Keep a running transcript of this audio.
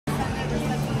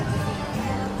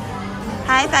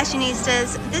Hi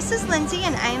fashionistas, this is Lindsay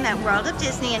and I am at World of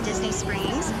Disney in Disney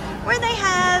Springs, where they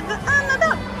have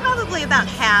probably about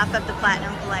half of the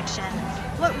Platinum collection.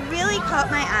 What really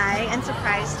caught my eye and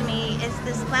surprised me is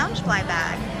this Loungefly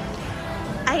bag.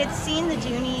 I had seen the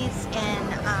Doonies in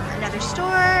another store,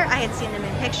 I had seen them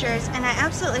in pictures, and I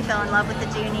absolutely fell in love with the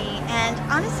Doonie. And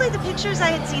honestly, the pictures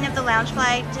I had seen of the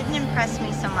Loungefly didn't impress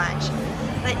me so much.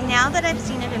 But now that I've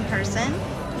seen it in person,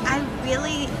 I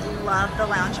really love the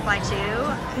Loungefly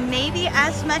too. Maybe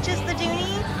as much as the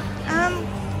Doonie.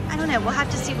 I don't know, we'll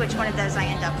have to see which one of those I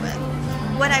end up with.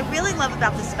 What I really love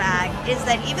about this bag is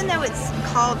that even though it's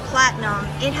called Platinum,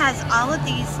 it has all of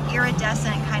these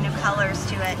iridescent kind of colors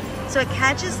to it. So it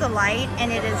catches the light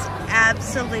and it is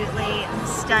absolutely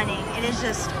stunning. It is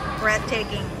just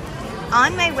breathtaking.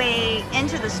 On my way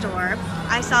into the store,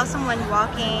 I saw someone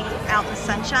walking out in the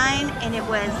sunshine and it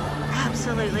was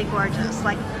absolutely gorgeous.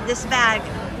 Like, this bag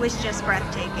was just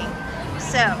breathtaking.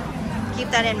 So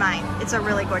keep that in mind. It's a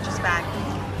really gorgeous bag.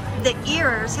 The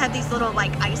ears have these little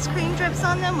like ice cream drips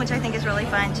on them, which I think is really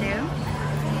fun too.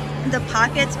 The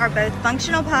pockets are both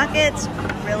functional pockets,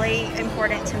 really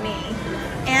important to me.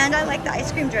 And I like the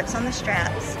ice cream drips on the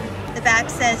straps. The back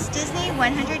says Disney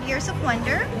 100 Years of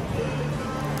Wonder.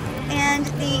 And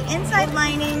the inside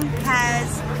lining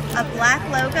has a black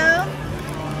logo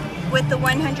with the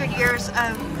 100 years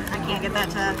of, I can't get that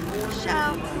to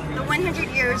show, the 100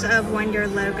 Years of Wonder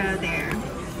logo there.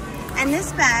 And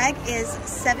this bag is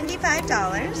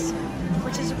 $75,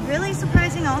 which is really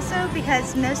surprising also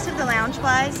because most of the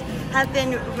Loungeflies have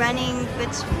been running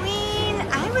between,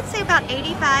 I would say, about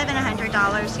 $85 and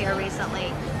 $100 here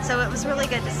recently. So it was really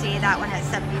good to see that one at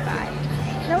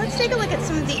 $75. Now let's take a look at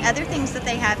some of the other things that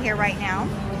they have here right now.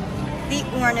 The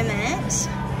ornament.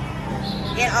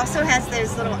 It also has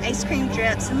those little ice cream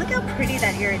drips, and look how pretty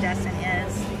that iridescent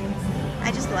is.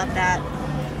 I just love that.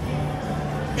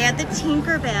 They have the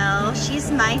Tinkerbell. She's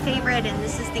my favorite, and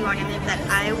this is the ornament that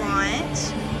I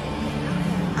want.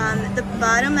 The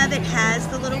bottom of it has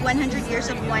the little 100 Years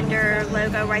of Wonder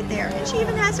logo right there, and she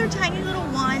even has her tiny little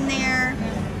wand there.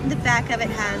 The back of it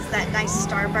has that nice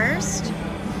starburst.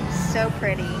 So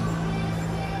pretty.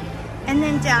 And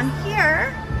then down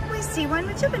here, we see one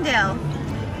with Chippendale.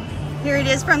 Here it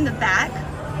is from the back,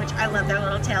 which I love their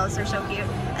little tails, they're so cute.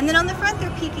 And then on the front,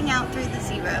 they're peeking out through the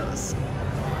zeros.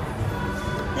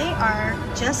 They are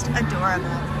just adorable.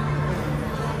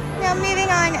 Now moving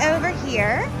on over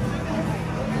here,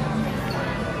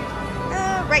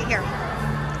 right here,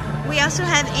 we also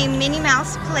have a Minnie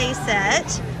Mouse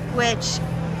playset, which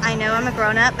I know I'm a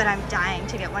grown-up, but I'm dying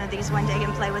to get one of these one day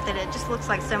and play with it. It just looks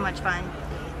like so much fun.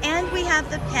 And we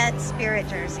have the Pet Spirit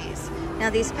jerseys. Now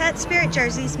these Pet Spirit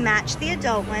jerseys match the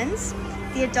adult ones.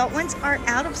 The adult ones are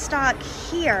out of stock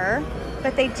here,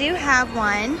 but they do have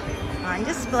one on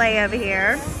display over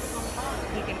here.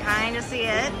 You can kind of see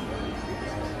it.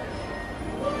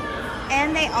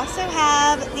 And they also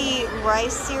have the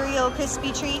rice cereal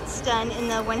crispy treats done in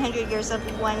the 100 Years of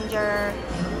Wonder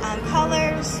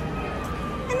colors.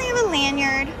 And they have a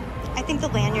lanyard. I think the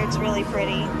lanyard's really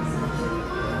pretty.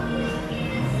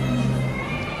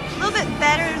 A little bit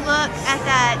better look at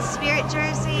that Spirit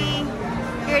jersey.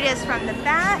 Here it is from the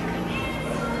back.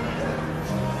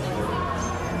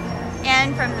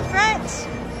 And from the front.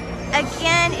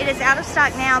 Again, it is out of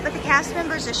stock now, but the cast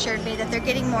members assured me that they're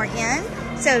getting more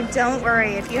in. So don't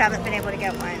worry if you haven't been able to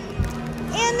get one.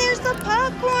 And there's the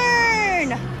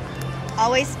popcorn.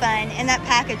 Always fun, and that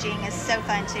packaging is so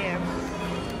fun too.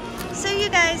 So you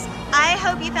guys, I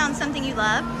hope you found something you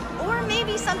love, or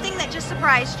maybe something that just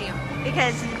surprised you,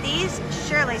 because these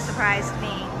surely surprised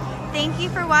me. Thank you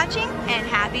for watching, and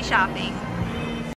happy shopping.